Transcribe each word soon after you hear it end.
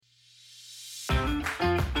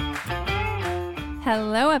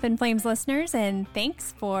Hello, Up in Flames listeners, and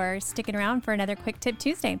thanks for sticking around for another Quick Tip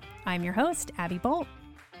Tuesday. I'm your host, Abby Bolt.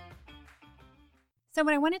 So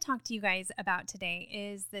what I want to talk to you guys about today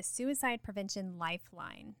is the Suicide Prevention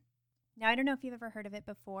Lifeline. Now, I don't know if you've ever heard of it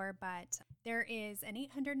before, but there is an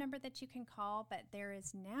 800 number that you can call, but there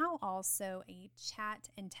is now also a chat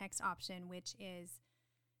and text option, which is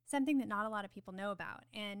something that not a lot of people know about.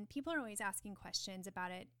 And people are always asking questions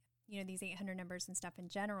about it, you know, these 800 numbers and stuff in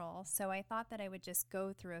general. So I thought that I would just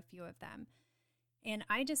go through a few of them. And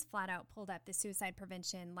I just flat out pulled up the Suicide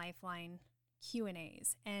Prevention Lifeline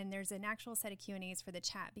Q&As. And there's an actual set of Q&As for the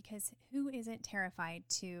chat, because who isn't terrified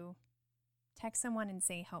to text someone and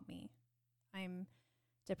say, help me? I'm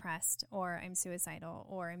depressed, or I'm suicidal,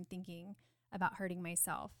 or I'm thinking about hurting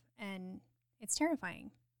myself. And it's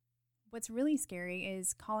terrifying. What's really scary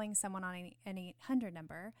is calling someone on an 800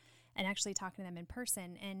 number and actually talking to them in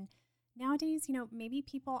person. And nowadays, you know, maybe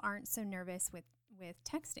people aren't so nervous with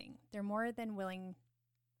texting. They're more than willing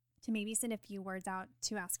to maybe send a few words out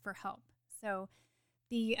to ask for help. So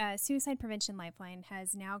the Suicide Prevention Lifeline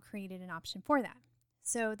has now created an option for that.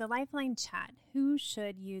 So the Lifeline chat, who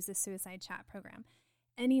should use the suicide chat program?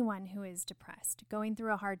 Anyone who is depressed, going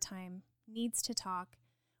through a hard time, needs to talk,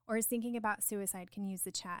 or is thinking about suicide can use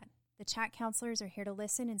the chat. The chat counselors are here to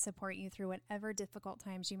listen and support you through whatever difficult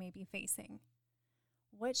times you may be facing.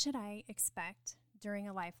 What should I expect during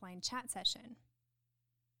a Lifeline chat session?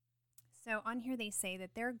 So on here they say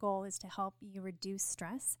that their goal is to help you reduce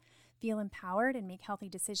stress, feel empowered, and make healthy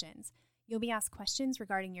decisions. You'll be asked questions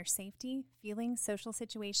regarding your safety, feelings, social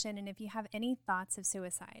situation, and if you have any thoughts of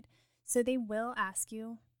suicide. So they will ask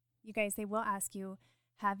you,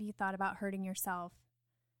 have you thought about hurting yourself?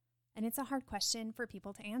 And it's a hard question for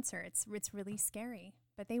people to answer. It's really scary,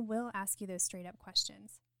 but they will ask you those straight up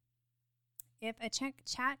questions. If a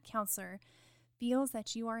chat counselor feels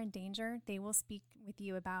that you are in danger, they will speak with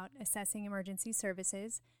you about assessing emergency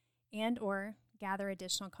services and or gather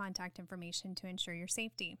additional contact information to ensure your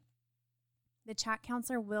safety. The chat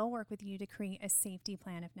counselor will work with you to create a safety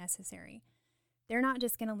plan if necessary. They're not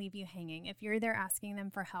just going to leave you hanging. If you're there asking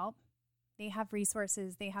them for help, they have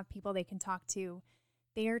resources, they have people they can talk to.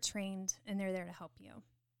 They are trained and they're there to help you.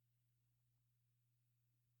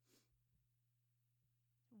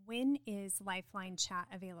 When is Lifeline Chat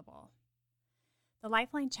available? The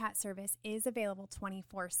Lifeline Chat service is available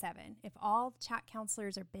 24/7. If all chat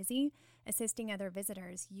counselors are busy assisting other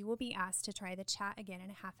visitors, you will be asked to try the chat again in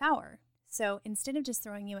a half hour. So instead of just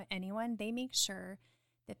throwing you at anyone, they make sure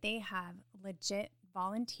that they have legit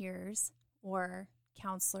volunteers or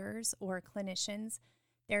counselors or clinicians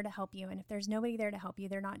there to help you. And if there's nobody there to help you,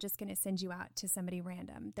 they're not just going to send you out to somebody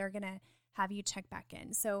random. They're going to have you check back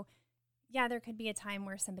in. So yeah, there could be a time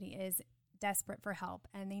where somebody is desperate for help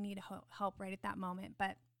and they need help right at that moment.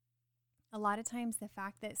 But a lot of times the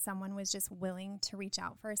fact that someone was just willing to reach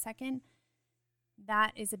out for a second,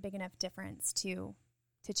 that is a big enough difference to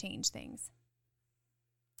change things.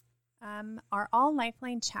 Are all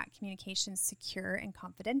Lifeline chat communications secure and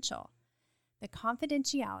confidential? The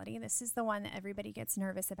confidentiality, this is the one that everybody gets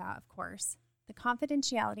nervous about, of course. The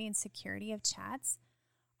confidentiality and security of chats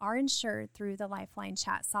are ensured through the Lifeline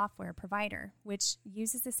chat software provider, which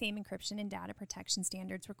uses the same encryption and data protection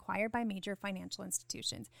standards required by major financial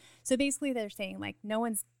institutions. So basically they're saying like no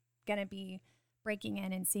one's going to be breaking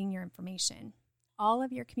in and seeing your information. All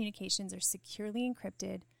of your communications are securely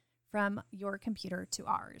encrypted from your computer to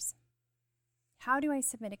ours. How do I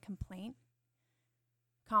submit a complaint,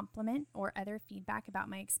 compliment, or other feedback about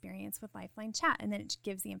my experience with Lifeline Chat? And then it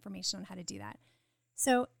gives the information on how to do that.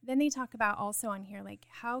 So then they talk about also on here, like,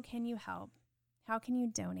 how can you help? How can you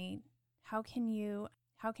donate? How can you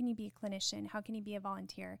be a clinician? How can you be a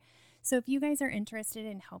volunteer? So if you guys are interested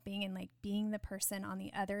in helping and like being the person on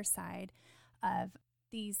the other side of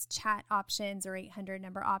these chat options or 800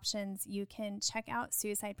 number options, you can check out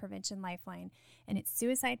Suicide Prevention Lifeline, and it's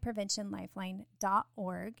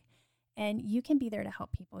suicidepreventionlifeline.org. And you can be there to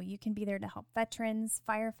help people. You can be there to help veterans,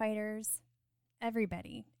 firefighters,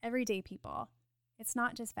 everybody, everyday people. It's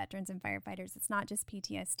not just veterans and firefighters. It's not just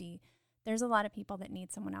PTSD. There's a lot of people that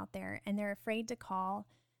need someone out there, and they're afraid to call.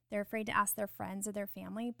 They're afraid to ask their friends or their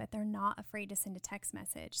family, but they're not afraid to send a text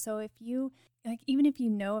message. So if you, even if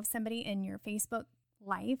you know of somebody in your Facebook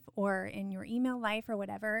life or in your email life or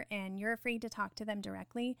whatever, and you're afraid to talk to them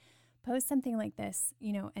directly, post something like this,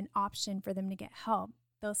 an option for them to get help.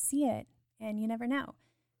 They'll see it, and you never know.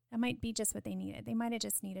 That might be just what they needed. They might have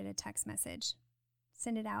just needed a text message.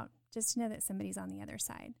 Send it out just to know that somebody's on the other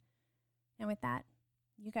side. And with that,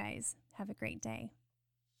 you guys have a great day.